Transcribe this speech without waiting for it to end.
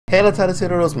Hey, let's have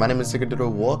Doodles. My name is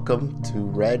SNICKERDOODLE. Welcome to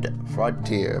Red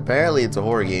Frontier. Apparently, it's a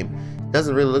horror game. It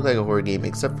doesn't really look like a horror game,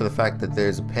 except for the fact that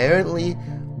there's apparently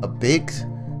a big,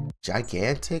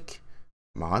 gigantic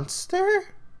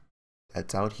monster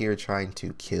that's out here trying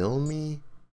to kill me.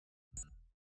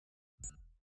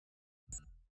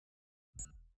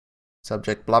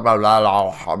 Subject blah blah blah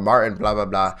blah. Martin blah blah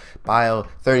blah. Bio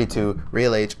 32.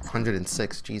 Real age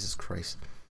 106. Jesus Christ.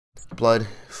 Blood,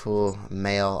 full,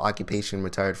 male, occupation,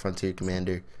 retired frontier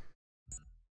commander.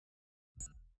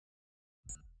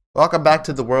 Welcome back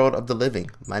to the world of the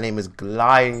living. My name is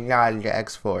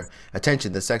X4.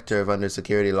 Attention, the sector of under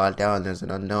security lockdown. There's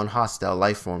an unknown hostile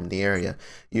life form in the area.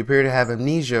 You appear to have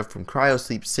amnesia from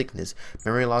cryosleep sickness.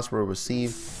 Memory loss will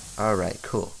receive. Alright,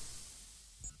 cool.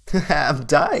 I'm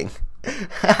dying.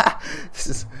 This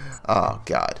is. Oh,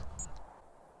 God.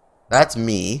 That's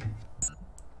me.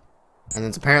 And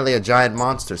it's apparently a giant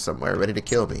monster somewhere ready to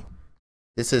kill me.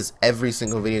 This is every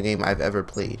single video game I've ever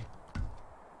played.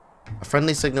 A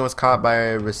friendly signal was caught by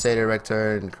a receiver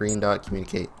rector and green dot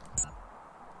communicate.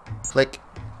 Click.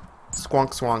 Squonk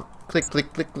squonk. Click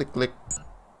click click click click.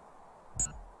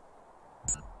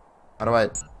 How do I...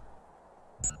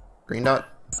 Green dot?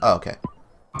 Oh, okay.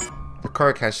 The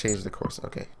card has changed the course.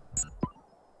 Okay.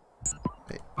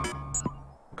 Wait. Oh,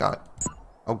 God.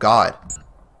 Oh, God.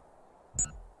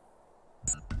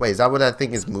 Wait, is that what that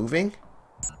thing is moving?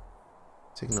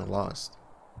 Signal lost.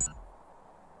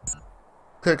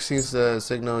 Click sees the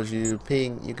signals you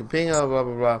ping. You can ping blah blah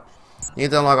blah. You need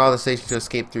to unlock all the stations to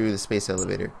escape through the space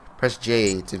elevator. Press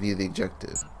J to view the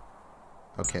objective.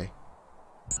 Okay.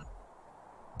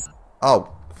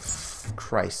 Oh,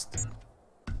 Christ.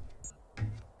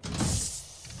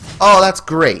 Oh, that's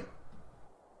great.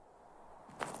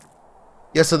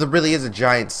 Yeah, so there really is a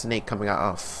giant snake coming out.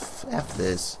 Oh, F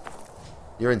this.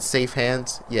 You're in safe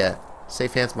hands? Yeah,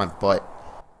 safe hands my butt.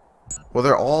 Well,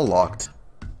 they're all locked.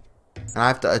 And I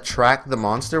have to attract the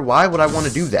monster? Why would I want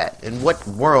to do that? In what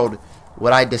world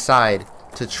would I decide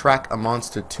to track a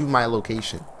monster to my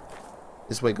location?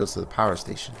 This way goes to the power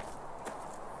station.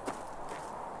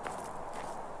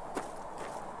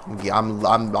 Yeah, I'm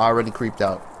already creeped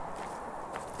out.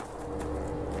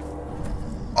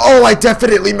 Oh, I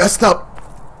definitely messed up!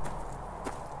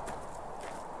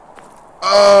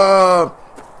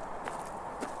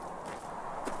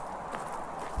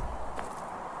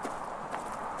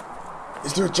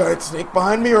 Is there a giant snake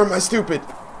behind me, or am I stupid?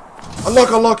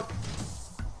 Unlock, unlock.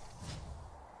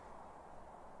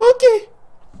 Okay.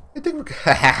 I think we're good.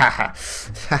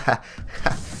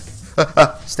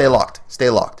 Stay locked. Stay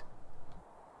locked.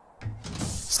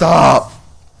 Stop.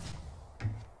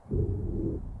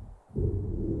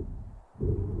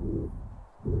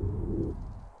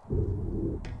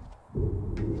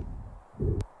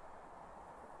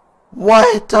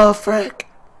 What the frick?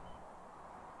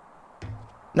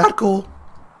 Not cool.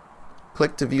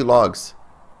 Click to view logs.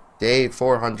 Day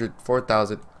 400,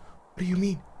 4,000. What do you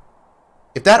mean?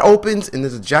 If that opens and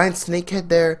there's a giant snake head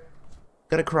there, I'm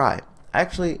gonna cry.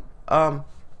 Actually, I've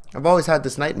always had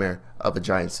this nightmare of a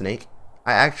giant snake.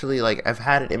 I've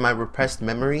had it in my repressed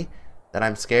memory that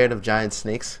I'm scared of giant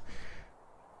snakes.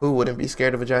 Who wouldn't be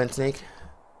scared of a giant snake?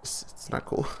 It's not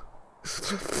cool.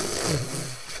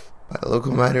 By the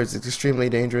local miners, it's extremely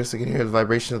dangerous. You can hear the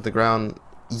vibration of the ground.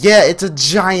 Yeah, it's a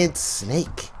giant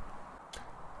snake.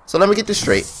 So let me get this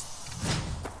straight.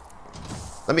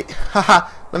 Let me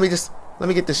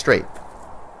get this straight.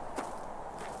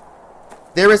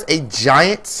 There is a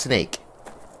giant snake.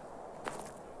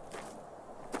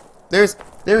 There is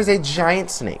a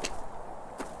giant snake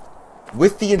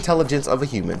with the intelligence of a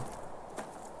human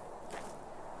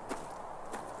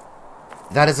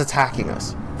that is attacking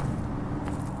us.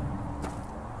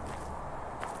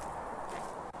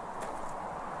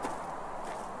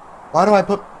 Why do I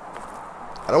put...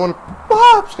 I don't want to...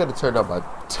 Ah, I'm just going to turn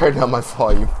down my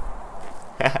volume.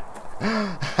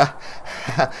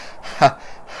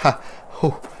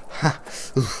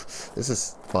 This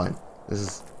is fun. This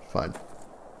is fun.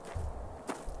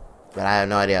 But I have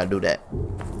no idea how to do that.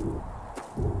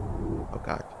 Oh,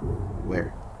 God.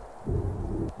 Where?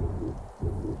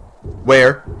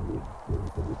 Where?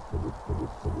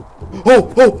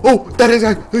 Oh, that is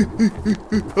a...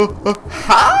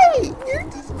 Hi!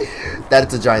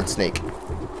 That's a giant snake.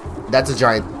 That's a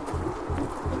giant...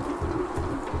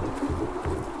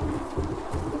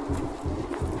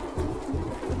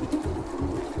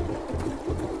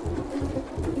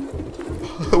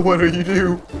 What do you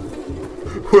do?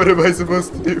 What am I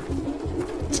supposed to do?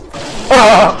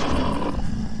 Ah!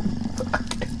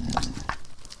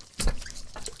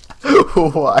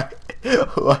 Why?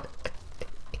 Why?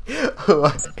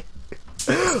 Why?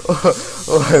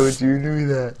 Why would you do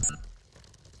that?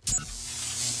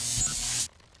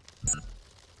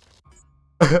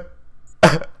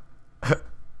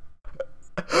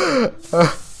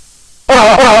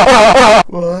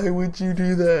 Why would you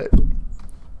do that?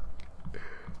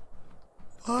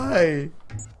 Why?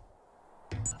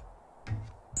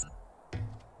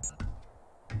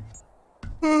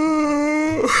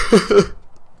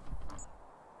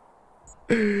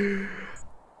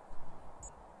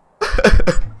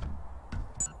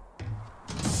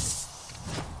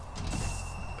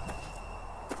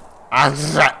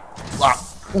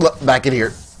 Back in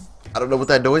here. I don't know what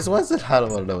that noise was. I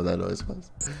don't want to know what that noise was.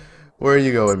 Where are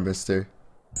you going, mister?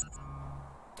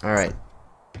 Alright.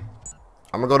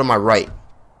 I'm gonna go to my right.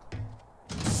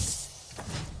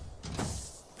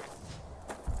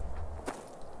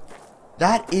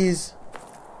 That is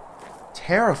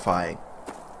terrifying.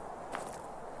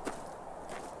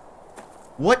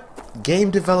 What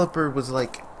game developer was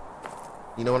like,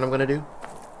 you know what I'm gonna do?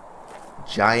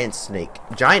 Giant snake.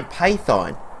 Giant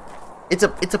python. It's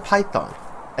a python.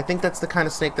 I think that's the kind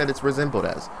of snake that it's resembled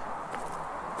as.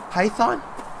 Python?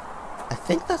 I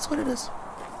think that's what it is.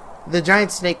 The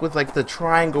giant snake with like the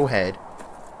triangle head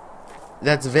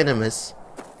that's venomous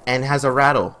and has a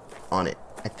rattle on it.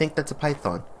 I think that's a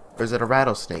python. Or is it a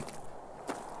rattlesnake?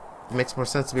 It makes more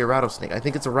sense to be a rattlesnake. I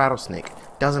think it's a rattlesnake.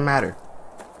 Doesn't matter.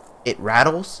 It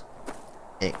rattles,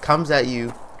 it comes at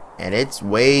you, and it's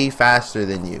way faster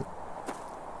than you.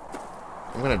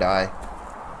 I'm gonna die.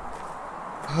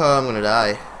 Oh, I'm gonna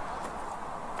die.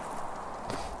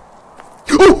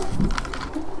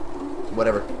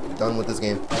 Whatever. Done with this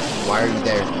game. Why are you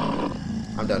there?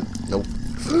 I'm done. Nope.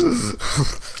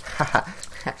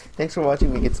 Thanks for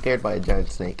watching me get scared by a giant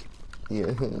snake.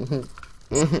 Yeah.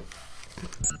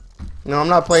 No, I'm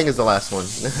not playing as the last one.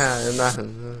 I'm not.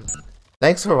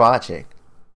 Thanks for watching.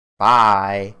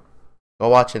 Bye. Go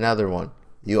watch another one.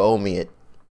 You owe me it.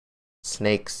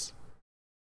 Snakes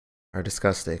are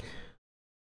disgusting.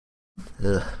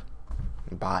 Ugh.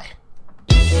 Bye.